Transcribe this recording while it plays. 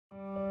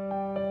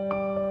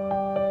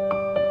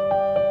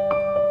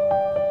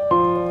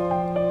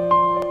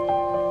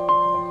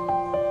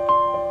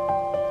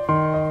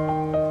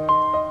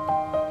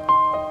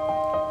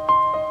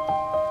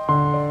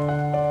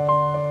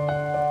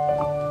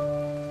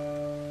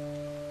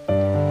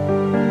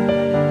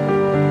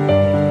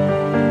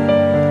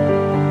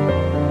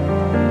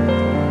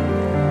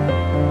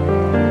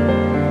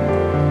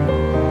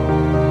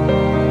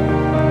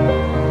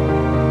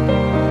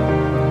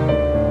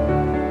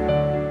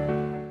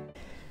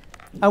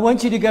I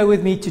want you to go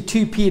with me to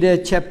 2 Peter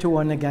chapter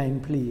 1 again,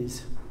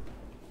 please.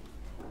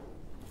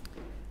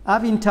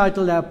 I've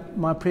entitled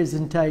my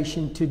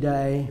presentation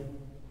today,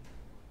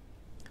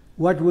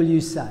 What Will You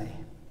Say?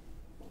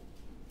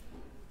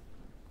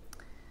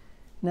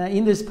 Now,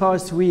 in this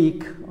past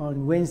week,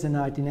 on Wednesday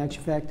night, in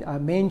actual fact, I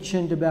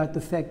mentioned about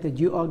the fact that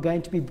you are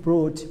going to be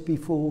brought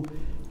before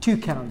two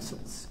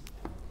councils.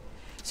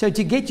 So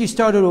to get you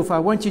started off, I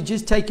want to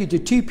just take you to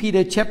 2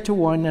 Peter chapter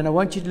 1, and I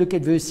want you to look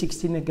at verse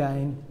 16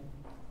 again.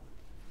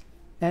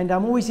 And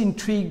I'm always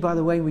intrigued by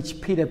the way in which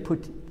Peter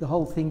put the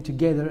whole thing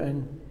together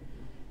and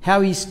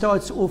how he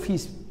starts off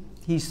his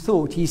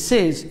thought. He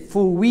says,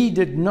 "For we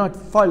did not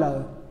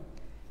follow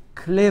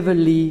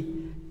cleverly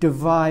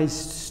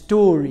devised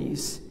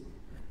stories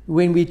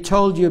when we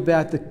told you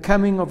about the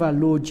coming of our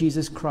Lord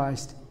Jesus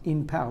Christ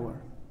in power.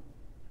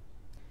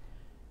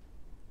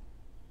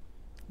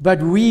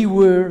 But we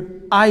were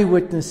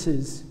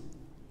eyewitnesses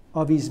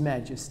of his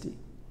majesty."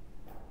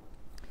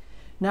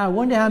 Now, I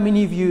wonder how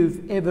many of you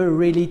have ever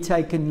really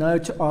taken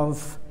note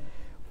of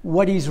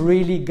what is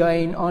really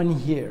going on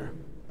here.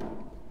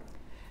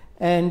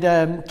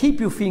 And keep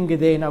your finger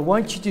there, and I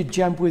want you to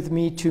jump with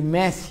me to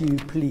Matthew,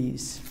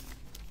 please.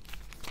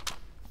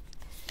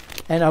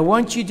 And I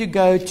want you to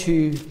go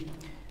to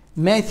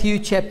Matthew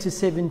chapter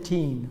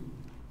 17.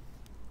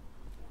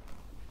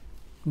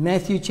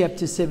 Matthew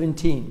chapter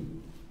 17.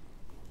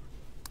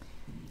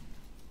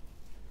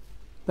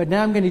 But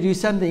now I'm going to do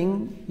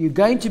something. You're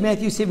going to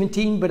Matthew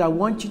 17, but I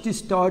want you to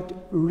start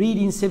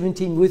reading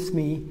 17 with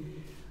me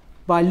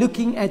by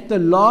looking at the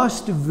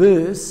last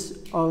verse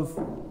of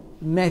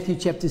Matthew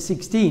chapter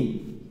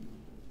 16.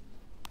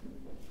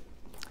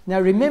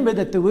 Now remember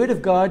that the Word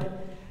of God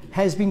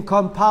has been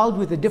compiled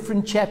with the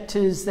different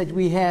chapters that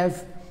we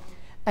have,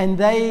 and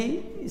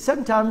they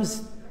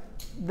sometimes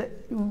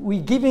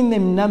we're giving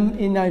them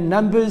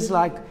numbers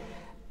like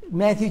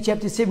Matthew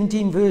chapter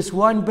 17 verse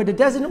 1, but it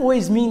doesn't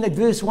always mean that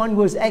verse 1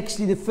 was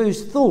actually the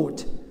first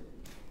thought.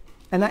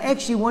 And I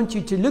actually want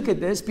you to look at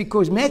this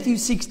because Matthew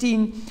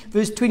 16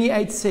 verse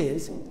 28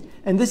 says,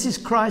 and this is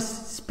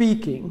Christ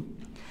speaking,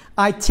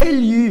 I tell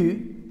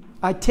you,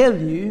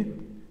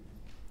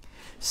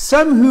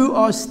 some who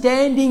are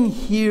standing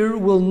here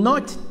will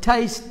not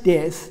taste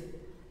death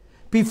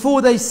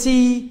before they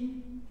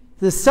see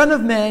the Son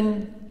of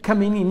Man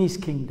coming in his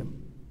kingdom.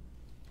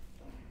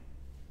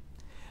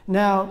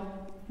 Now,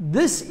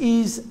 this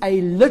is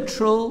a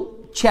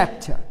literal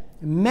chapter.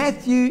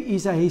 Matthew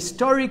is a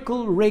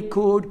historical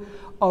record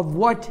of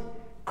what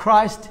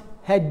Christ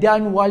had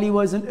done while he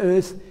was on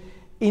earth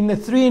in the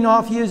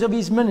 3.5 years of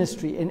his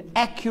ministry. An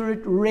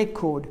accurate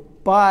record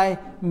by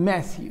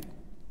Matthew.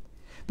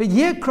 But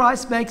here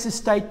Christ makes a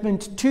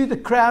statement to the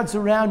crowds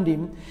around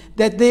him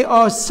that there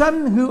are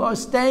some who are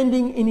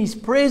standing in his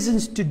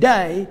presence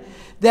today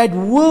that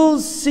will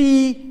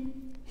see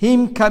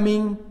him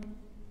coming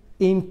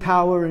in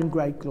power and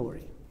great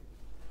glory.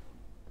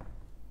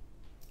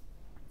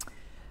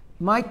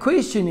 My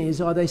question is,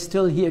 are they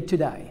still here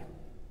today?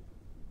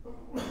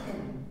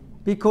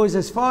 Because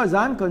as far as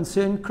I'm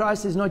concerned,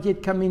 Christ has not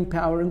yet come in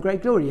power and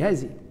great glory,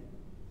 has he?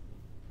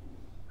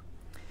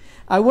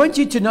 I want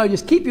you to know,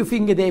 just keep your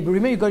finger there, but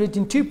remember you've got it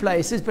in two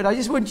places, but I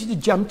just want you to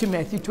jump to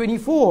Matthew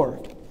 24.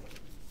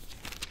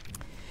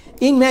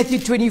 In Matthew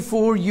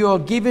 24, you are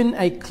given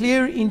a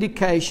clear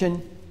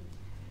indication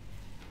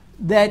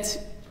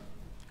that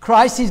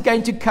Christ is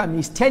going to come.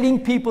 He's telling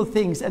people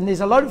things, and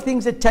there's a lot of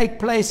things that take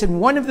place, and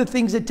one of the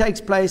things that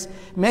takes place,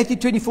 Matthew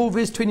 24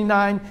 verse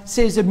 29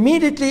 says,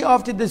 immediately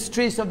after the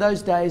stress of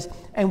those days,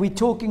 and we're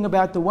talking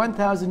about the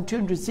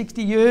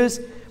 1,260 years,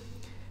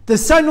 the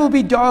sun will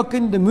be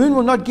darkened, the moon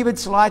will not give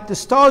its light, the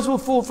stars will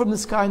fall from the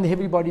sky, and the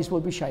heavenly bodies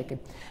will be shaken.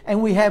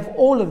 And we have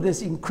all of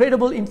this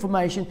incredible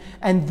information,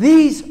 and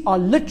these are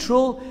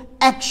literal,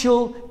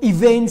 actual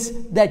events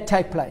that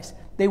take place.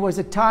 There was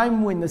a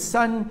time when the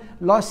sun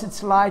lost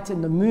its light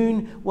and the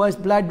moon was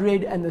blood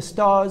red and the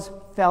stars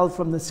fell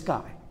from the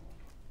sky.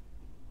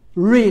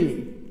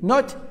 Really.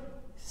 Not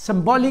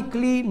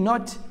symbolically,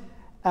 not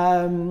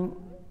as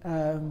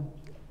an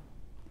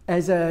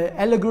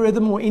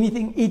algorithm or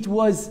anything. It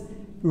was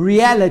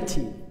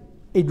reality.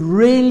 It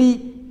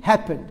really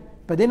happened.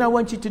 But then I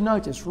want you to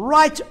notice,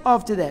 right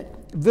after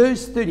that,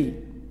 verse 30.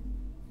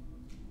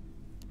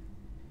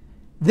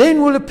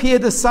 Then will appear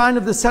the sign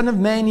of the Son of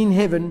Man in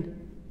heaven,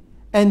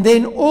 and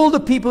then all the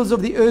peoples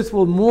of the earth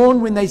will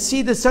mourn when they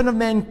see the Son of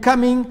Man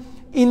coming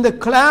in the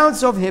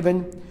clouds of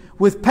heaven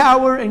with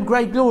power and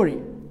great glory.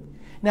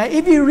 Now,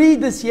 if you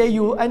read this here,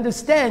 you will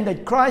understand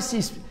that Christ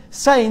is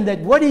saying that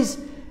what is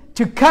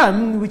to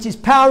come, which is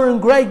power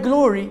and great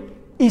glory,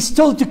 is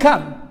still to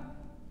come.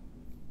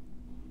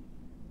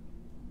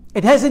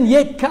 It hasn't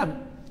yet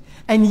come.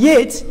 And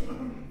yet,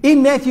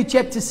 in Matthew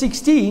chapter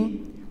 16,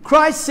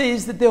 Christ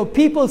says that there are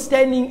people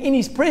standing in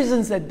his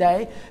presence that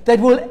day that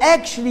will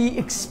actually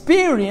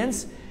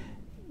experience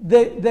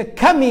the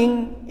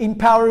coming in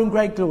power and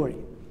great glory.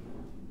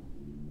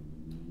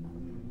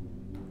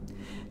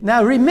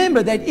 Now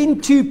remember that in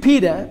 2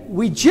 Peter,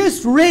 we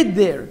just read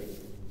there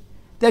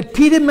that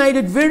Peter made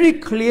it very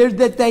clear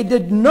that they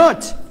did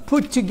not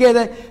put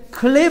together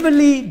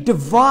cleverly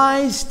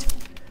devised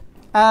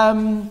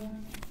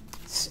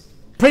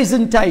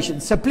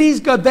presentations. So please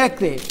go back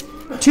there.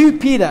 2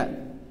 Peter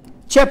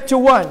chapter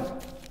 1.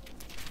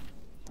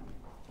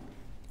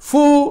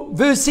 For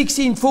verse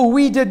 16, for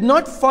we did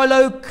not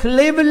follow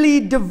cleverly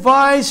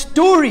devised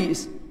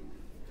stories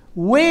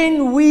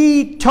when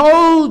we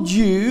told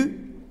you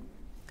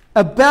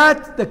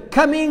about the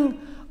coming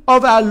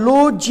of our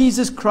Lord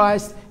Jesus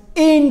Christ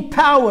in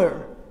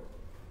power.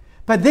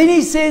 But then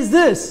he says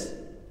this,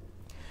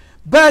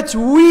 but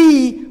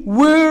we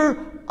were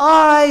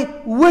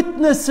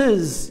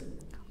eyewitnesses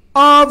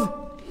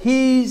of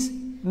his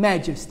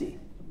majesty.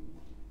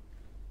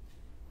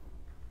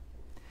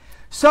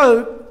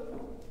 So,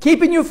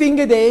 keeping your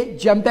finger there,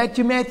 jump back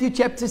to Matthew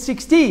chapter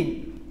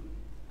 16.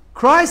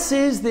 Christ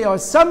says there are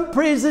some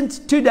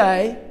present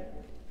today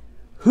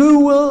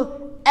who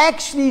will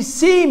actually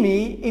see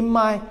me in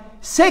my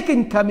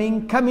second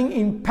coming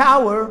in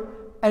power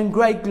and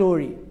great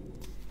glory.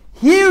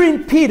 Here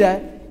in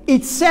Peter,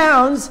 it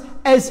sounds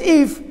as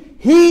if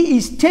he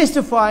is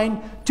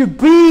testifying to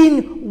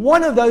being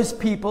one of those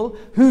people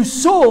who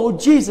saw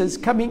Jesus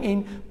coming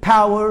in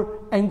power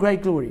and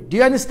great glory. Do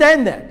you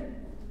understand that?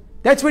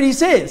 That's what he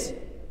says.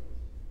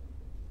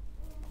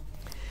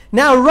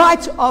 Now,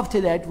 right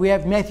after that, we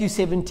have Matthew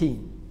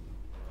 17.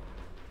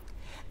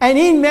 And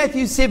in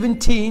Matthew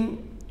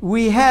 17,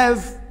 we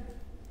have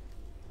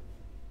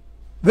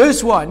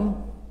verse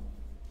 1.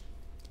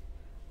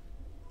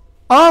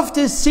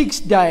 After 6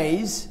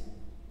 days,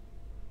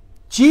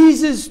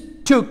 Jesus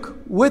took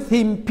with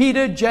him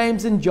Peter,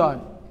 James, and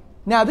John.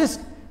 Now, this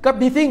got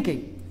me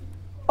thinking.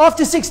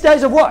 After 6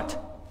 days of what?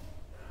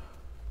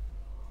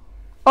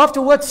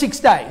 After what 6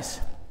 days?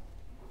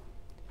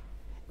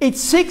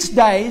 It's 6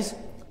 days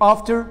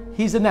after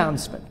his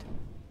announcement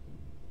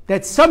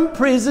that some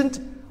present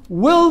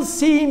will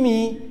see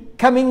me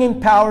coming in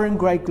power and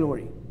great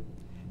glory.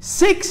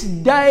 6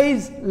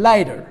 days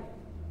later.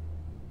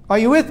 Are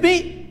you with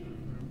me?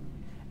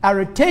 Our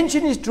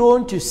attention is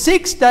drawn to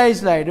 6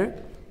 days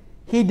later.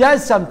 He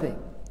does something.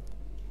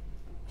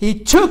 He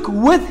took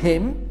with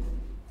him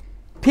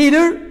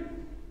Peter,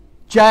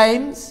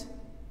 James,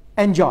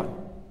 and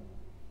John,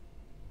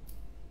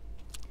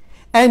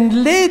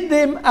 and led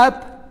them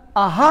up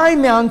a high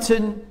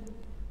mountain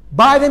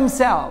by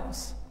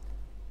themselves.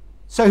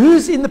 So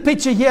who's in the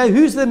picture here?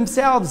 Who's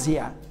themselves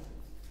here?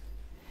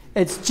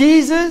 It's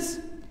Jesus,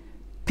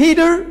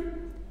 Peter,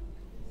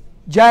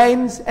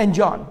 James, and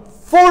John.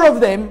 4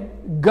 of them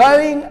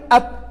going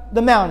up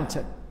the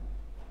mountain.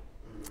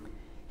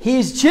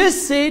 He's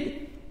just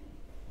said,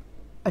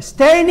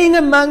 standing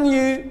among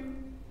you,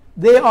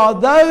 there are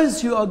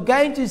those who are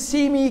going to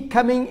see me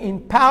coming in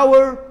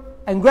power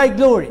and great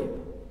glory.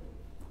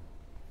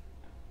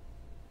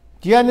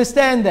 Do you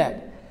understand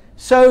that?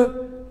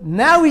 So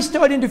now we're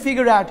starting to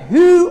figure out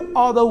who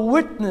are the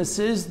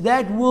witnesses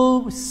that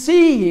will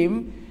see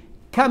him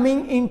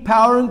coming in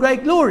power and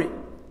great glory.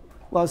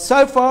 Well,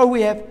 so far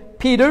we have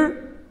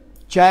Peter,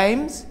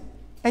 James,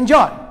 and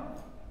John.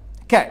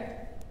 Okay.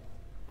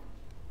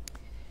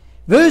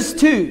 Verse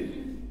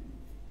 2.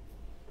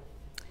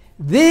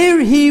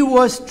 There he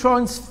was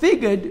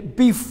transfigured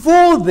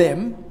before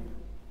them.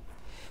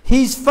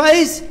 His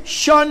face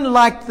shone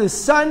like the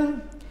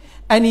sun,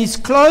 and his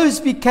clothes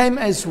became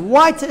as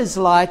white as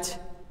light.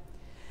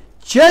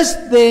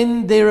 Just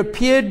then there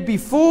appeared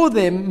before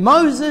them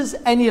Moses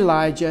and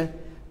Elijah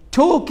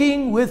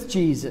talking with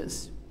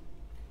Jesus.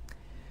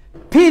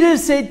 Peter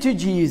said to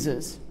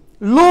Jesus,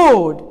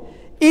 Lord,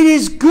 it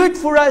is good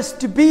for us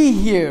to be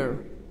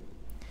here.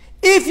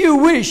 If you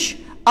wish,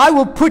 I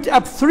will put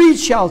up 3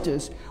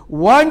 shelters,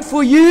 one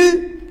for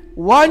you,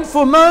 one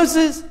for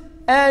Moses,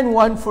 and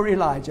one for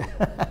Elijah.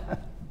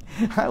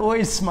 I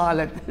always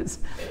smile at this.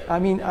 I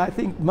mean, I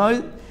think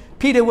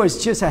Peter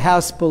was just a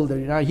house builder.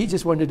 You know, he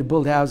just wanted to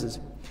build houses.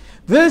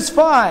 Verse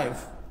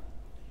 5.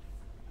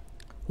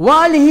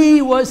 While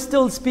he was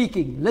still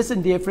speaking,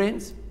 listen, dear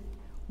friends,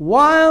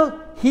 while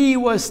he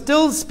was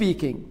still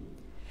speaking,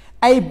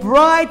 a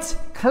bright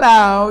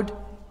cloud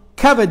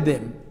covered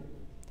them.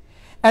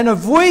 And a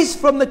voice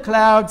from the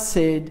cloud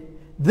said,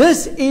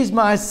 This is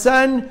my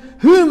son,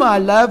 whom I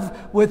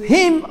love. With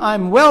him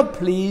I'm well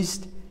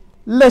pleased.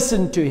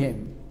 Listen to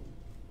him.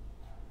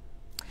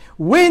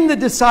 When the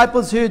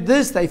disciples heard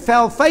this, they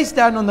fell face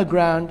down on the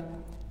ground,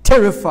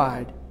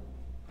 terrified.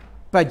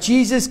 But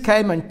Jesus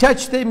came and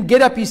touched them.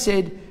 Get up, he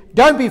said.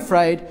 Don't be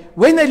afraid.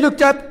 When they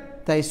looked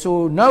up, they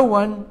saw no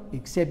one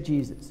except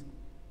Jesus.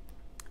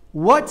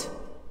 What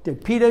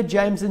did Peter,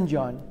 James, and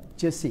John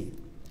just see?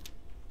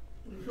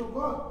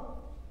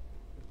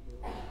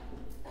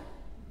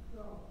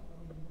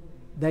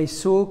 They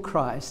saw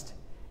Christ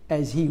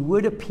as he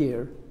would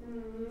appear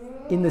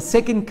in the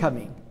second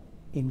coming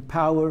in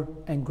power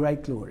and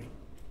great glory.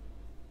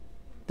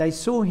 They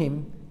saw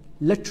him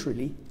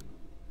literally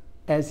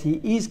as he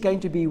is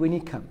going to be when he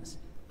comes.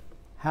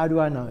 How do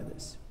I know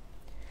this?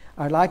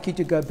 I'd like you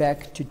to go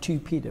back to 2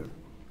 Peter.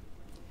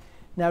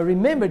 Now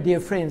remember, dear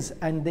friends,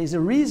 and there's a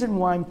reason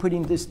why I'm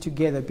putting this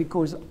together,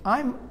 because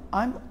I'm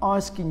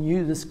asking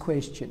you this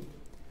question.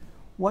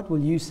 What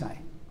will you say?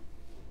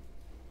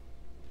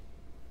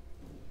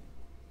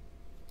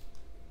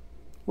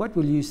 What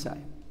will you say?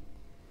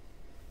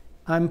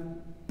 I'm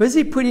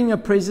busy putting a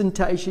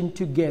presentation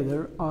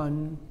together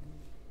on,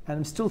 and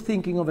I'm still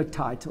thinking of a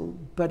title,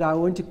 but I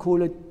want to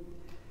call it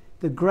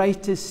The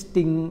Greatest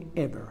Sting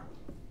Ever.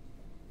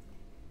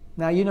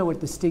 Now, you know what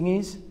the sting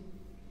is?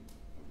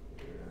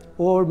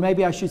 Or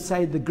maybe I should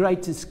say the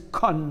greatest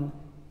con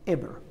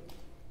ever.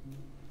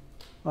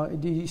 Are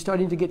you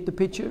starting to get the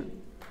picture?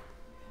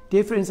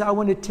 Dear friends, I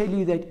want to tell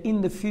you that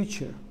in the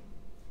future,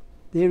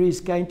 there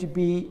is going to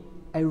be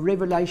a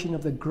revelation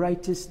of the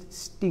greatest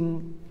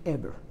sting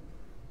ever.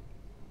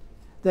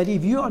 That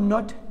if you are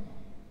not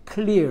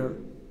clear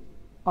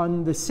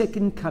on the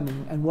second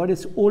coming and what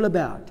it's all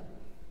about,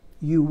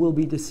 you will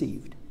be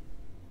deceived.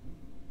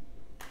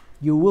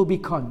 You will be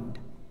conned.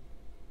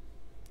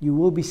 You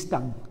will be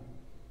stung.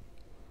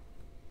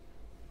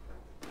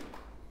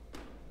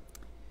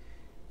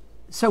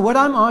 So what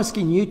I'm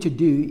asking you to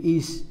do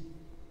is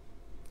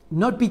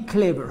not be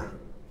clever.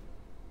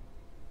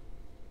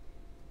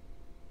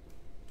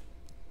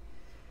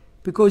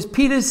 Because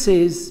Peter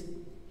says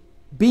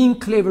being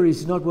clever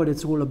is not what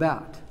it's all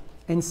about.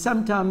 And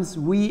sometimes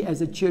we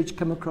as a church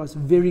come across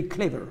very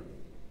clever.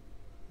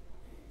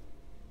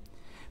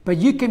 But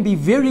you can be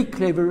very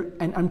clever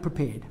and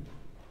unprepared.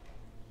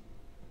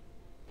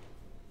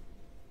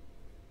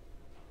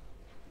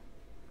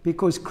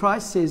 Because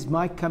Christ says,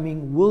 my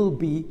coming will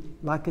be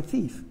like a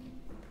thief.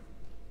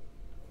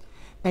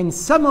 And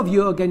some of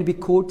you are going to be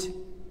caught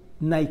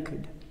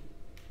naked,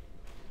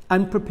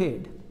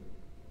 unprepared.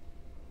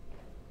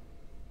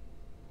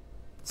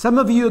 Some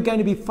of you are going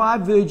to be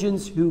 5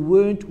 virgins who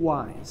weren't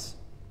wise.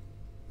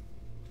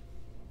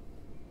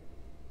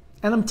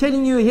 And I'm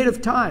telling you ahead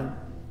of time,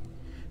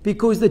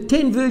 because the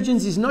 10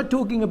 virgins is not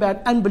talking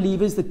about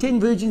unbelievers. The 10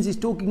 virgins is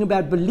talking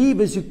about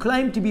believers who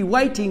claim to be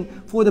waiting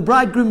for the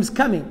bridegroom's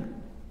coming.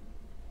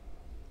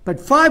 But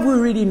 5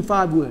 were ready and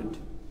 5 weren't.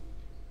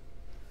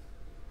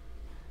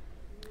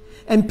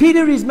 And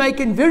Peter is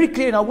making very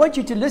clear, and I want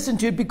you to listen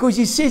to it, because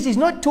he says he's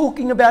not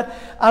talking about,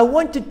 I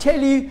want to tell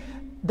you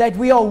that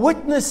we are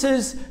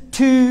witnesses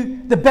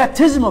to the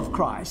baptism of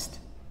Christ.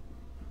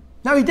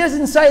 No, he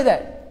doesn't say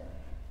that.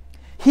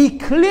 He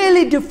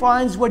clearly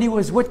defines what he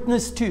was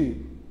witness to.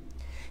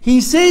 He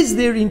says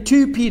there in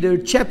 2 Peter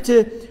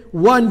chapter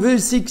 1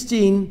 verse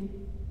 16,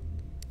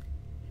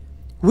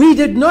 we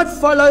did not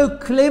follow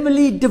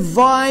cleverly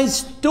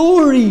devised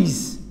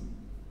stories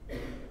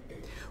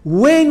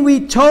when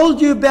we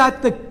told you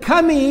about the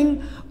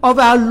coming of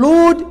our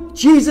Lord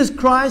Jesus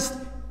Christ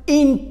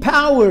in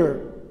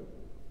power.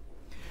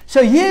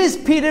 So here's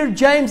Peter,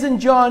 James and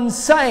John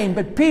saying,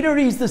 but Peter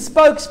is the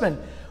spokesman.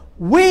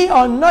 We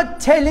are not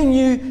telling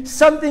you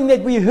something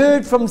that we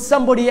heard from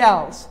somebody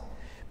else.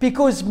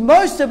 Because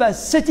most of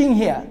us sitting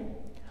here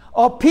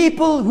are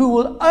people who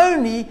will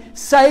only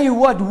say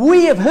what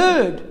we have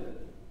heard.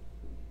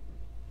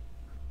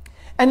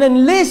 And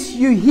unless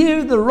you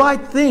hear the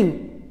right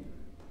thing,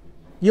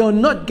 you're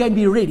not going to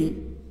be ready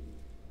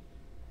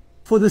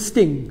for the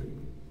sting.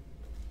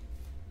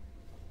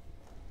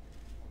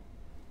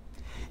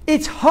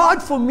 It's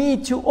hard for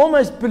me to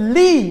almost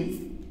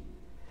believe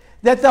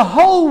that the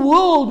whole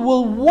world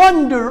will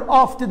wander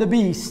after the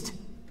beast.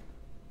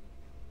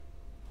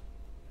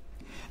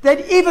 That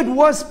if it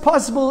was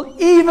possible,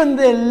 even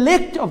the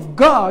elect of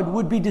God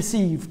would be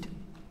deceived.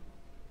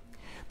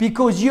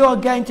 Because you are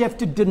going to have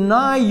to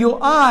deny your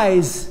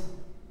eyes.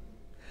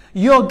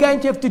 You're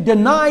going to have to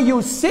deny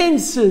your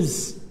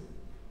senses.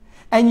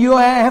 And you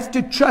have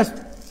to trust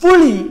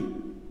fully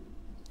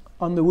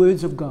on the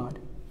words of God.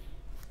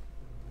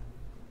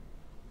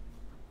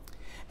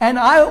 And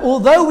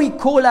although we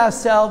call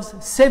ourselves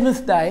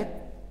Seventh Day,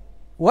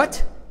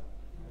 what?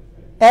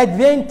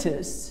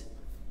 Adventists.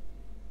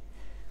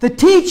 The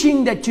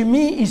teaching that to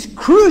me is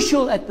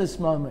crucial at this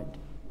moment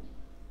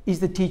is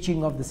the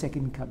teaching of the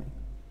second coming.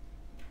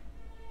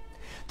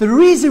 The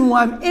reason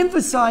why I'm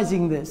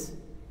emphasizing this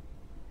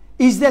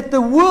is that the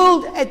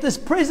world at this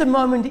present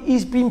moment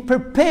is being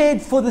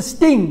prepared for the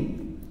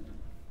sting.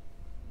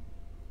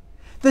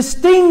 The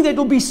sting that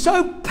will be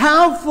so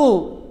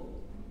powerful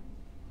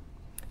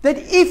that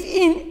if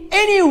in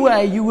any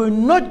way you were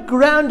not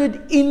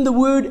grounded in the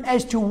Word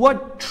as to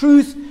what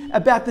truth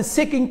about the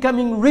second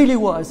coming really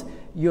was,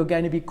 you're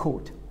going to be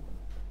caught.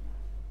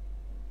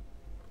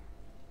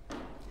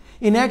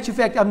 In actual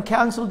fact, I'm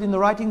counseled in the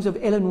writings of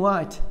Ellen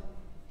White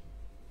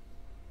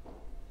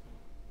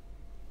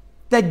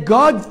that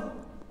God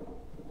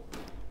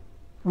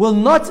will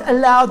not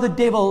allow the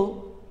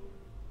devil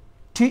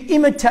to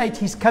imitate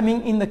his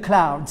coming in the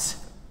clouds,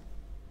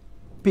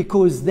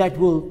 because that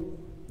will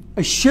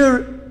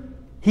assure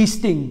his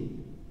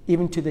sting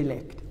even to the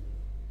elect.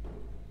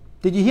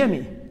 Did you hear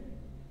me?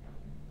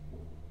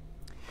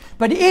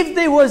 But if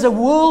there was a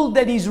world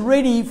that is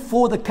ready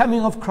for the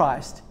coming of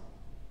Christ,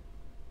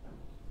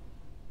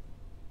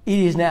 it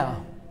is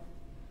now.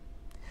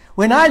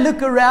 When I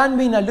look around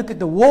me and I look at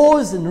the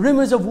wars and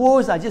rumors of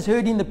wars, I just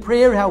heard in the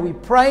prayer how we're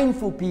praying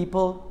for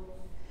people.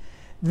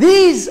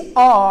 These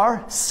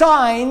are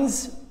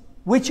signs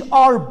which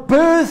are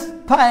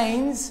birth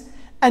pains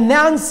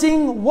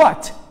announcing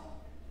what?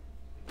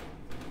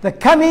 The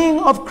coming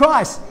of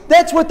Christ.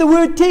 That's what the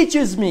word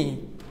teaches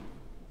me.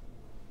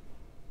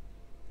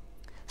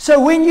 So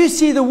when you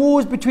see the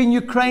wars between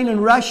Ukraine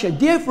and Russia,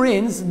 dear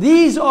friends,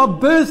 these are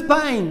birth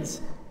pains.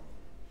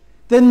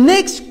 The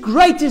next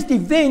greatest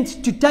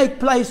event to take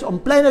place on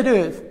planet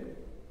Earth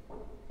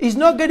is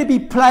not going to be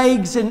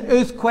plagues and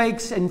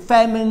earthquakes and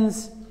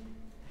famines.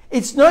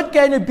 It's not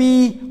going to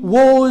be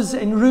wars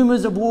and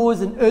rumors of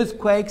wars and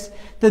earthquakes.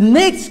 The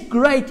next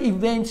great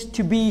event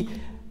to be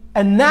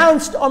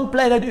announced on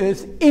planet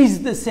Earth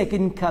is the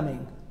second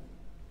coming.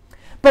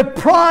 But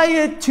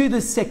prior to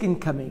the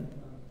second coming,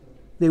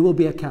 there will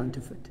be a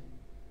counterfeit.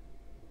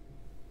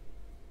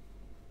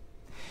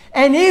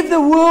 And if the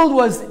world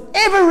was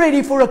ever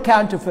ready for a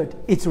counterfeit,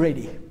 it's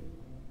ready.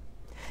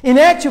 In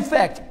actual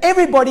fact,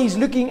 everybody is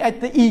looking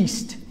at the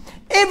East.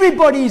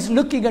 Everybody is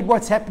looking at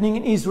what's happening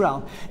in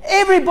Israel.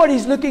 Everybody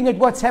is looking at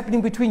what's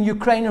happening between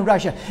Ukraine and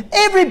Russia.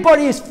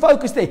 Everybody is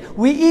focused there.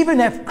 We even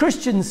have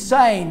Christians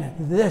saying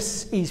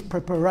this is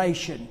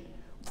preparation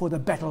for the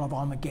Battle of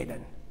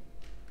Armageddon.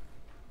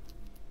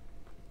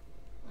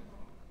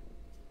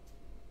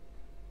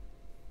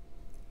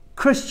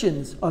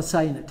 Christians are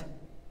saying it.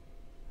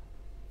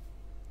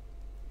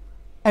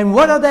 And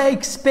what are they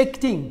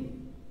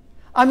expecting?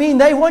 I mean,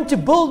 they want to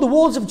build the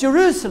walls of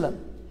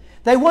Jerusalem.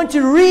 They want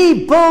to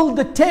rebuild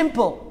the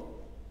temple.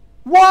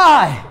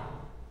 Why?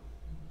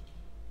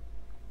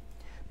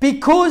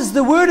 Because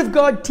the Word of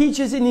God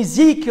teaches in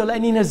Ezekiel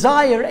and in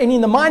Isaiah and in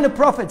the minor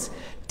prophets,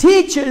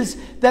 teaches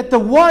that the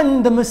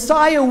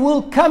Messiah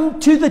will come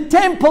to the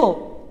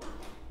temple.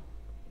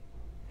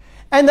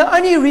 And the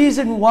only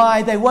reason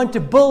why they want to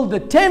build the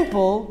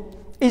temple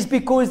is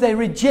because they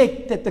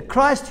reject that the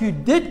Christ who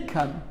did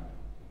come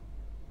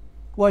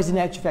was in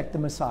actual fact the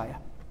Messiah.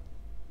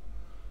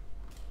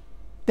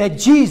 That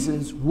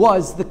Jesus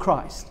was the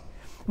Christ.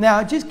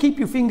 Now, just keep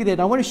your finger there.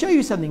 I want to show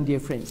you something, dear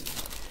friends.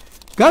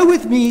 Go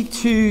with me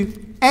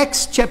to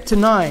Acts chapter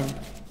 9.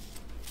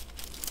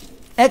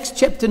 Acts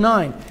chapter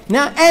 9.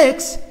 Now,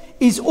 Acts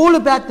is all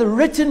about the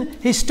written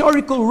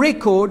historical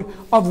record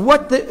of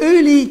what the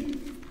early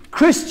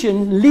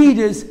Christian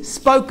leaders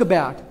spoke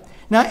about.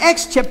 Now,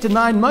 Acts chapter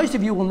 9, most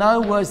of you will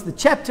know, was the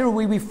chapter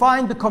where we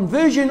find the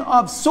conversion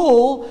of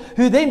Saul,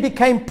 who then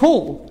became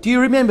Paul. Do you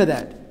remember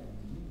that?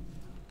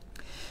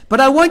 But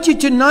I want you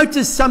to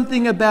notice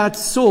something about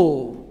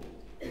Saul.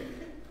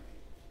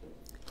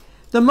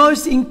 The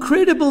most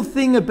incredible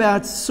thing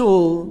about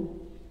Saul,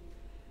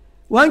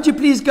 won't you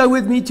please go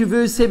with me to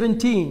verse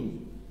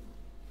 17?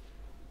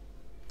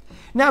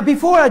 Now,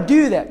 before I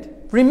do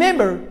that,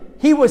 remember,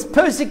 he was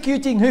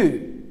persecuting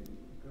who?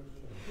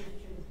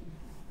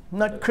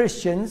 Not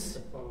Christians.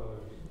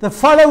 The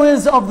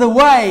followers of the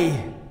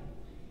way.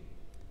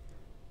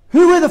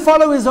 Who were the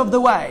followers of the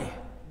way?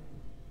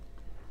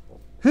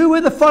 Who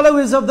were the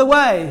followers of the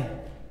way?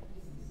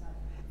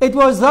 It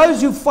was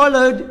those who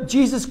followed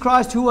Jesus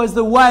Christ, who was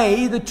the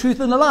way, the truth,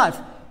 and the life.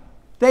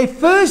 Their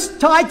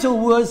first title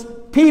was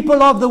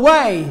people of the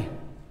way.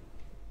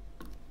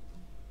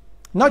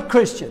 Not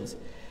Christians.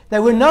 They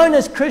were known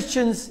as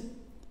Christians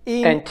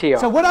in Antioch.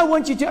 So what I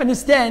want you to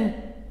understand,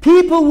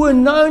 people were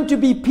known to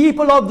be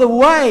people of the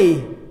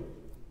way.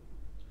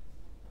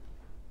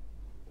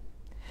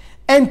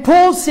 And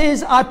Paul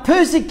says, I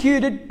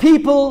persecuted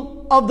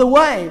people of the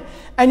way.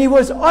 And he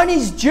was on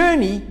his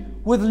journey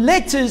with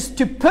letters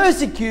to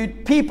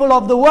persecute people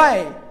of the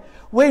way.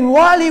 When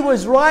while he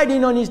was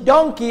riding on his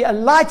donkey, a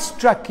light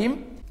struck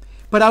him.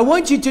 But I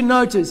want you to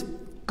notice,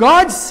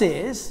 God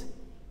says,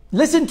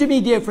 listen to me,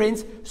 dear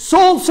friends,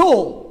 Saul,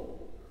 Saul,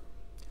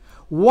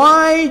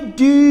 why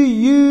do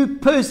you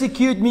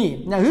persecute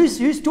me? Now,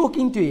 who's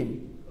talking to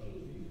him?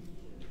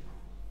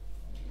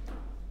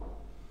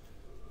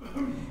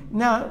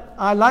 Now,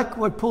 I like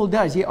what Paul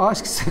does. He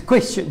asks a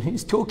question.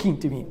 Who's talking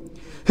to me?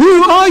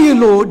 Who are you,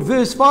 Lord?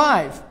 Verse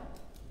 5.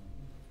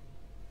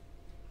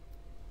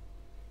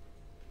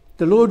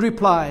 The Lord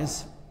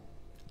replies,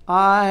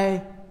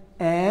 I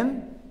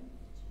am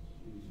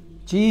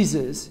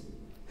Jesus,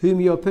 whom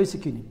you are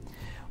persecuting.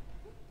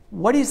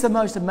 What is the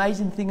most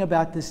amazing thing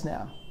about this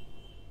now?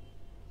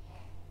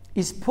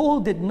 Is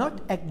Paul did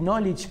not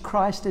acknowledge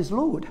Christ as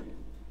Lord.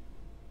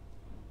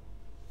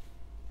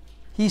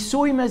 He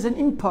saw him as an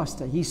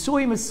imposter. He saw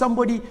him as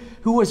somebody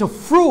who was a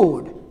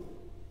fraud.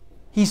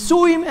 He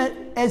saw him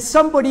as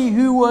somebody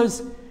who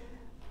was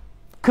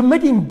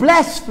committing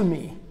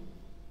blasphemy.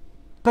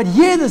 But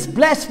here this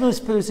blasphemous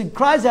person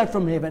cries out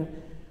from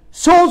heaven,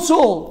 Saul,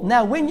 Saul.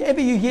 Now,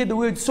 whenever you hear the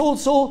word Saul,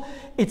 Saul,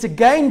 it's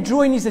again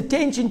drawing his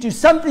attention to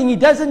something he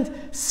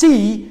doesn't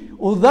see,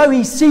 although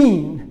he's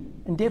seen.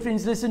 And dear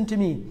friends, listen to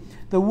me.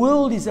 The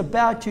world is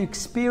about to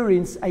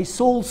experience a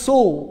Saul,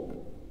 Saul.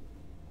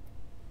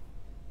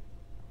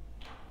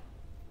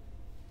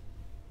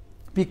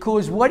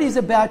 Because what is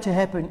about to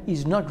happen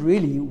is not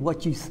really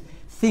what you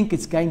think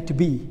it's going to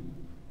be.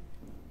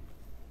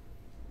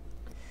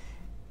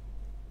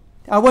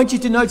 I want you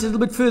to notice a little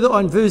bit further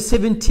on, verse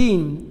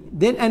 17.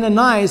 Then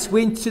Ananias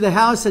went to the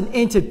house and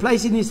entered,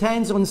 placing his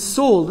hands on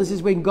Saul. This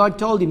is when God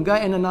told him, go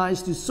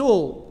Ananias to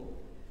Saul.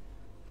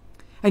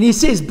 And he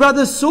says,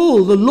 Brother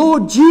Saul, the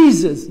Lord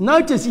Jesus.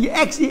 Notice he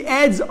actually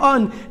adds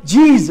on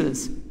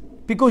Jesus.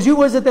 Because who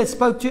was it that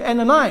spoke to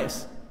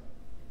Ananias?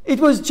 It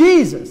was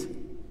Jesus,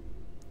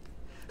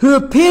 who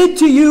appeared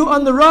to you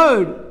on the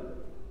road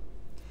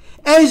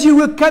as you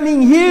were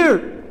coming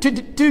here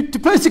to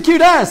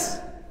persecute us.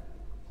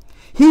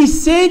 He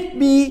sent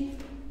me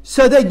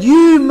so that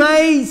you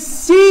may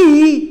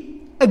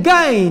see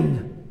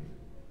again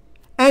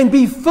and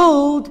be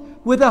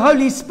filled with the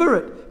Holy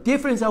Spirit. Dear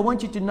friends, I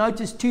want you to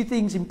notice two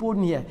things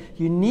important here.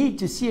 You need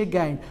to see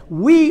again.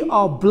 We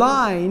are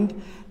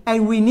blind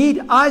and we need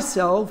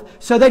ourselves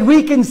so that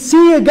we can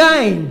see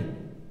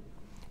again.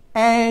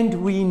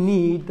 And we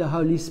need the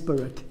Holy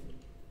Spirit.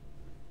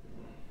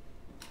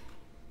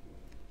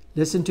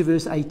 Listen to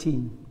verse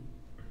 18.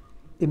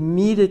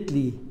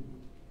 Immediately,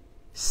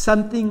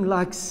 something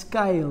like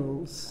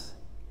scales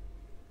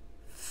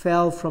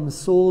fell from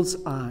Saul's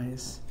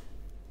eyes,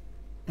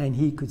 and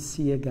he could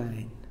see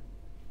again.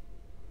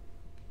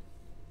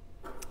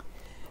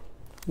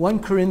 1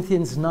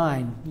 Corinthians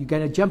 9. You're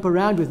going to jump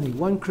around with me.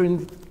 1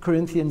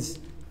 Corinthians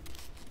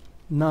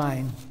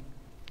 9.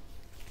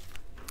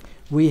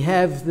 We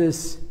have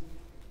this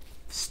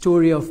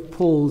story of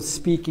Paul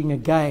speaking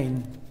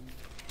again.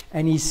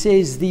 And he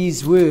says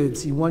these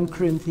words in 1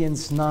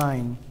 Corinthians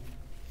 9.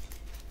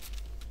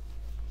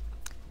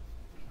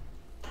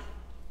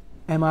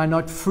 Am I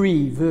not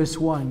free? Verse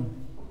 1.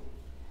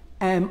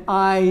 Am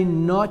I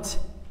not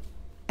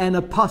an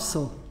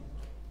apostle?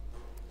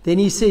 Then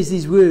he says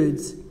these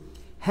words.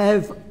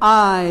 Have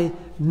I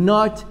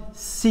not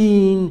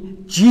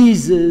seen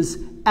Jesus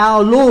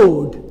our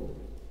Lord?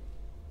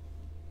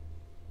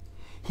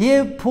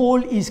 Here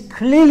Paul is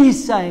clearly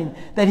saying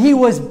that he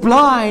was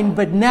blind,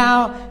 but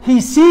now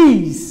he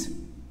sees.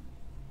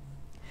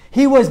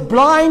 He was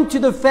blind to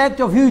the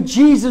fact of who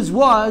Jesus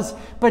was,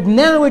 but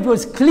now it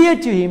was clear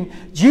to him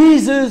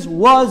Jesus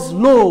was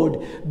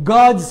Lord,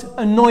 God's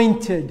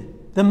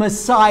anointed, the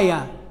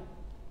Messiah.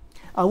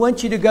 I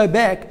want you to go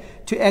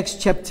back to Acts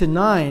chapter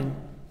 9.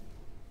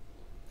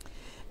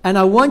 And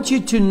I want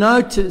you to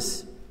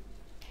notice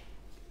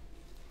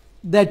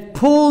that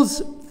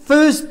Paul's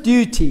first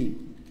duty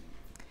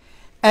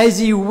as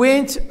he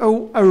went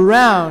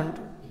around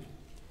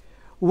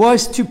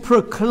was to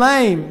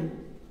proclaim.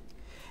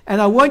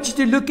 And I want you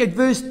to look at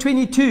verse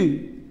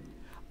 22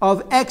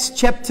 of Acts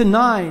chapter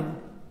 9.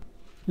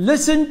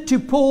 Listen to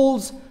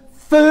Paul's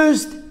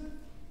first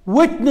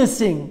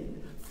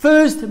witnessing,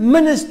 first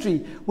ministry,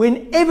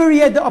 whenever he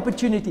had the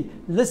opportunity.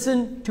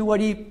 Listen to what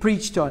he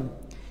preached on.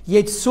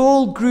 Yet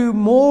Saul grew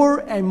more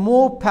and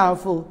more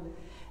powerful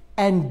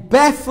and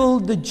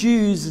baffled the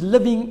Jews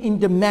living in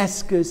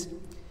Damascus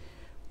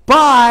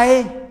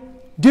by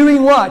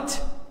doing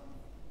what?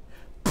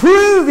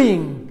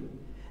 Proving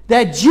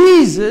that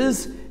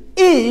Jesus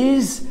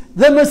is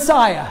the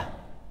Messiah.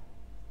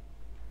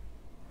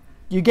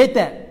 You get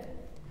that?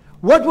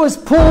 What was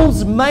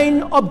Paul's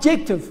main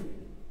objective?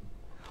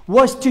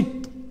 Was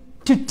to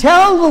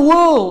tell the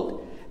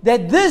world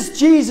that this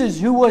Jesus,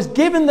 who was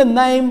given the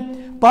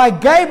name by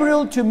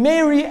Gabriel to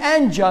Mary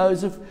and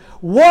Joseph,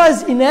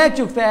 was in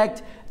actual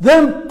fact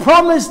the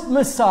promised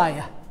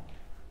Messiah.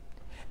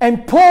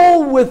 And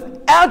Paul,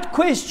 without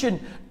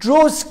question,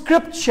 draws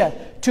scripture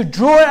to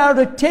draw our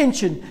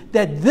attention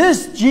that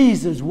this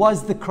Jesus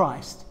was the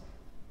Christ,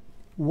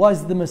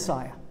 was the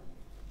Messiah.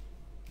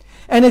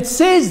 And it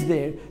says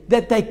there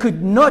that they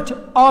could not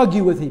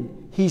argue with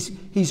him.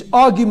 His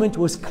argument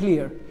was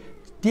clear.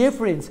 Dear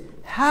friends,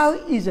 how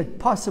is it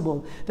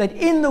possible that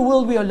in the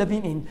world we are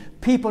living in,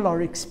 people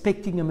are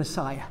expecting a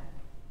Messiah?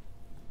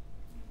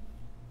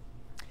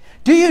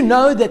 Do you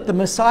know that the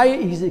Messiah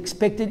is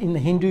expected in the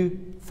Hindu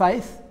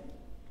faith?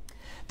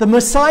 The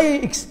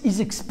Messiah is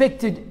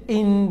expected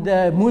in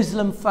the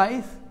Muslim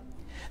faith.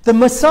 The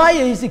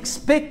Messiah is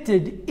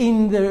expected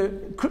in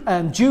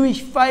the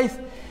Jewish faith.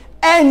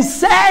 And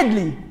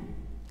sadly,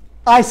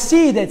 I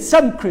see that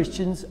some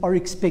Christians are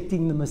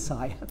expecting the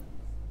Messiah.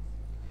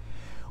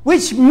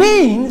 Which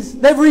means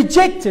they've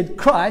rejected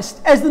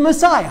Christ as the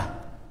Messiah.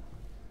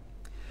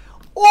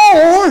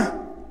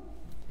 Or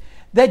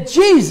that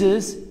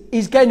Jesus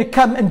is going to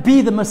come and be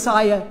the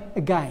Messiah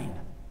again.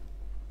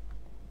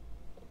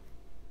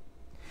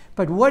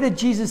 But what did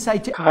Jesus say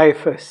to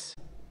Caiaphas?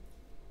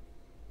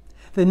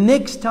 The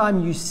next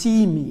time you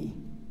see me,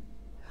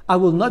 I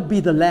will not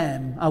be the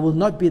Lamb, I will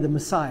not be the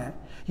Messiah.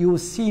 You will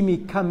see me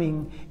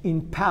coming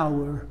in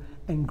power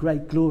and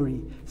great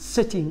glory,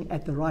 sitting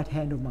at the right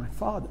hand of my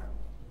Father.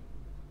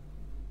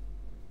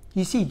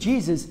 You see,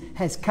 Jesus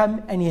has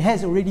come and he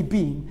has already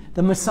been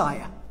the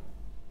Messiah.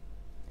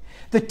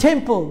 The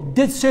temple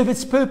did serve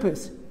its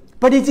purpose,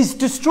 but it is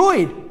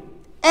destroyed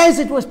as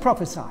it was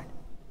prophesied.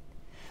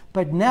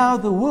 But now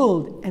the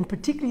world, and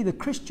particularly the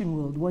Christian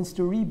world, wants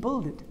to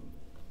rebuild it.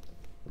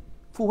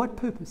 For what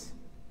purpose?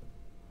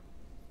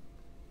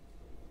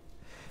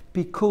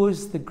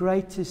 Because the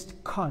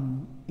greatest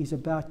con is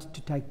about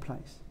to take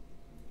place.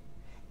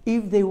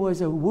 If there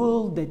was a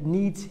world that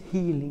needs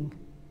healing,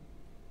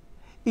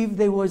 if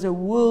there was a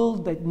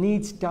world that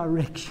needs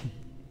direction,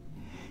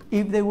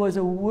 if there was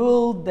a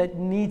world that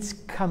needs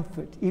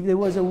comfort, if there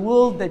was a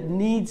world that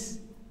needs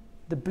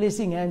the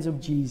blessing hands of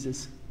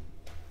Jesus,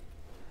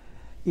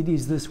 it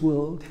is this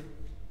world.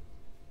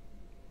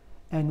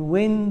 And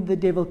when the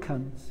devil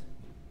comes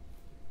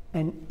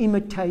and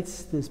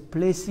imitates this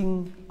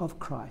blessing of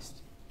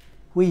Christ,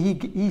 where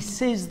he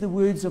says the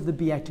words of the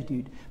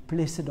Beatitude,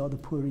 blessed are the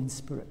poor in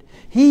spirit,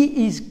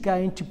 he is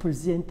going to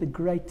present the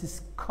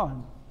greatest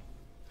con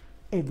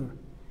ever.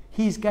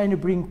 He's going to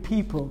bring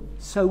people,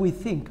 so we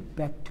think,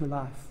 back to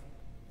life.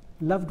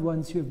 Loved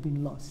ones who have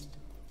been lost.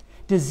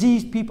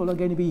 Diseased people are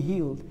going to be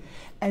healed.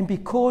 And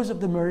because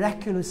of the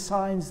miraculous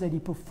signs that he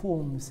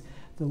performs,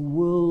 the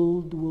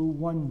world will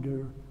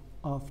wander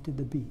after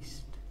the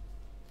beast.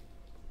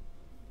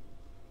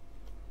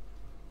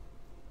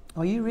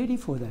 Are you ready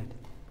for that?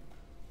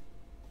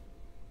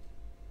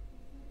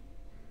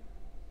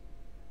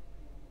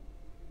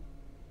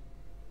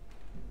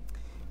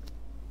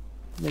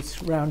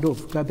 Let's round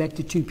off. Go back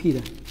to 2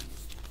 Peter.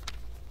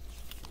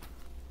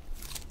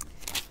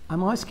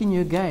 I'm asking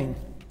you again,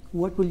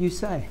 what will you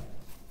say?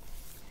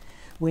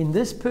 When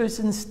this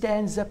person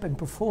stands up and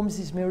performs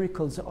these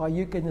miracles, are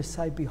you going to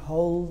say,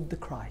 behold the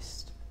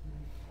Christ,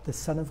 the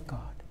Son of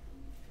God,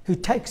 who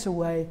takes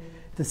away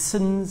the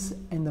sins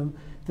and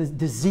the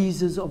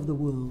diseases of the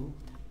world?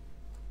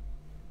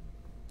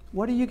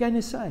 What are you going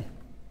to say?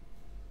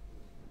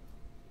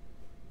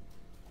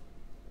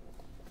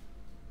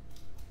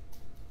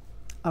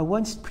 I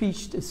once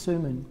preached a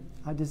sermon.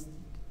 I just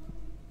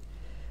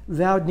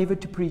vowed never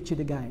to preach it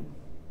again.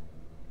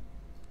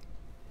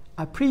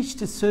 I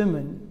preached a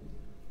sermon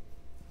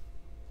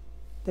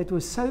that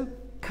was so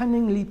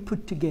cunningly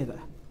put together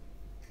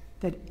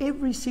that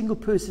every single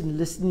person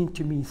listening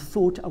to me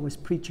thought I was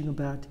preaching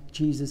about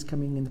Jesus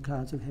coming in the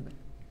clouds of heaven.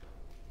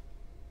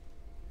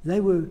 They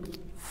were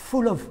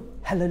full of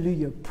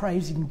hallelujah,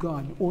 praising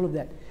God, all of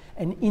that.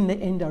 And in the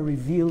end, I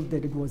revealed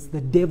that it was the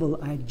devil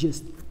I had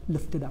just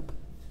lifted up.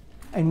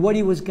 And what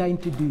he was going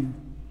to do.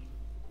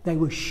 They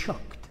were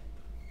shocked.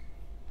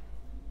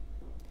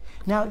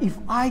 Now, if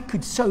I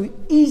could so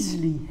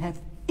easily have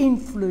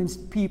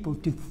influenced people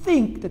to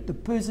think that the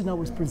person I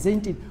was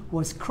presenting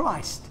was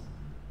Christ,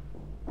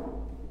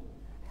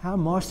 how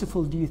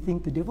masterful do you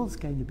think the devil's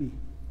going to be?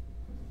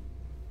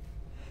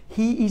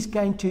 He is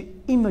going to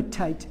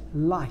imitate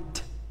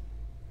light.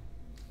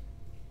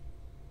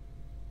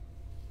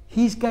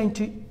 He's going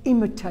to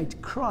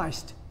imitate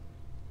Christ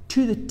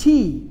to the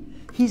T.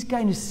 He's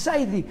going to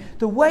say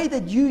the way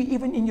that you,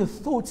 even in your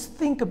thoughts,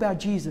 think about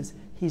Jesus,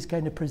 he's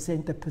going to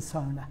present the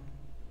persona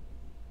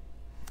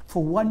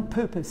for one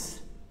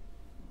purpose,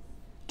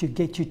 to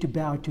get you to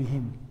bow to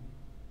him.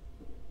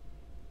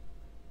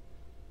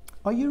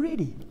 Are you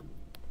ready?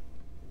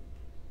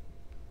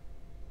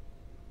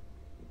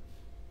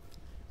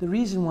 The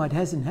reason why it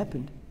hasn't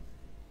happened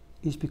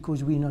is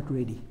because we're not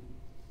ready.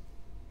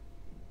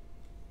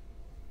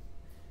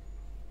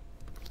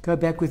 Go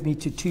back with me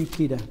to 2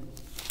 Peter.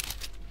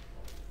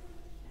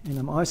 And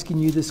I'm asking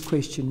you this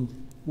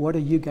question, what are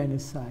you going to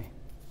say?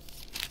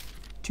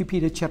 2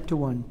 Peter chapter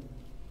 1.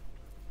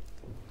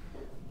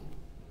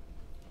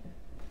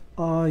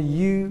 Are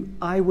you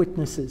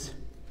eyewitnesses?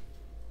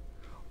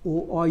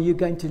 Or are you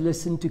going to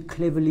listen to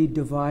cleverly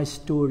devised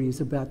stories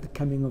about the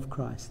coming of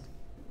Christ?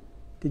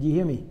 Did you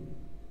hear me?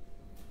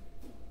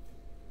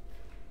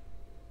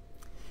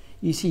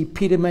 You see,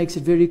 Peter makes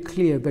it very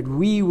clear, but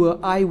we were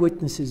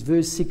eyewitnesses,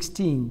 verse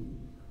 16,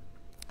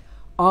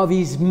 of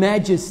his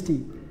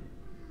majesty.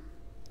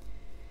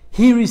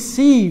 He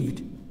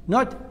received,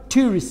 not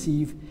to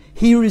receive,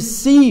 he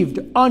received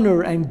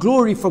honor and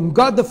glory from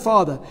God the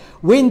Father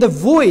when the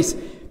voice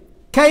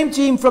came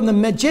to him from the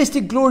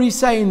majestic glory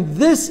saying,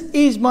 "This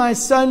is my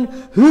Son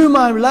whom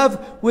I love,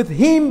 with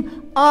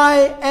him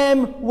I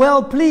am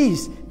well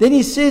pleased." Then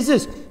he says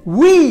this,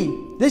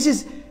 this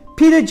is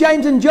Peter,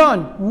 James and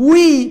John,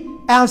 we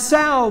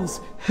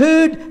ourselves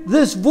heard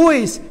this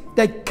voice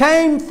that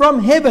came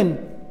from heaven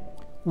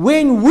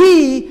when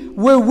we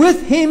were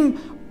with him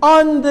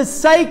on the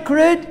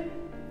sacred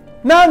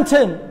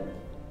mountain.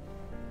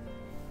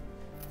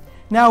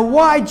 Now,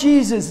 why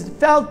Jesus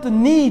felt the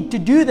need to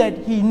do that,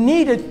 he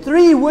needed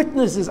 3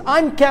 witnesses.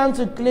 I'm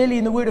counted clearly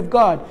in the Word of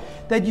God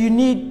that you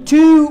need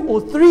 2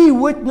 or 3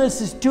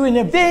 witnesses to an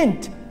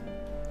event.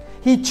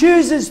 He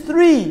chooses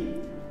 3,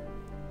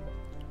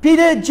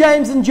 Peter,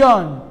 James and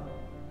John,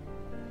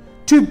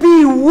 to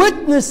be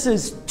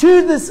witnesses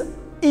to this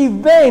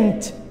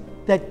event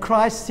that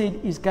Christ said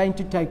is going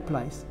to take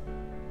place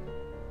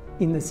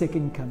in the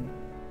second coming.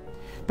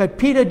 But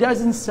Peter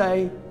doesn't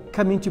say,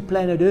 come into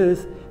planet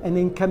Earth and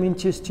then come in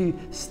just to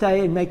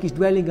stay and make his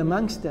dwelling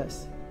amongst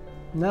us.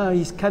 No,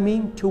 he's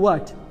coming to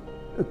what?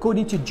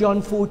 According to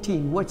John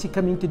 14, what's he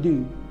coming to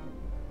do?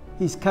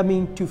 He's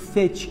coming to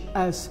fetch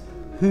us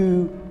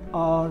who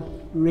are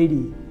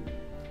ready.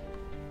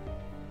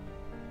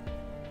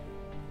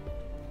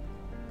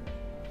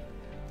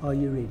 Are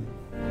you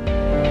ready?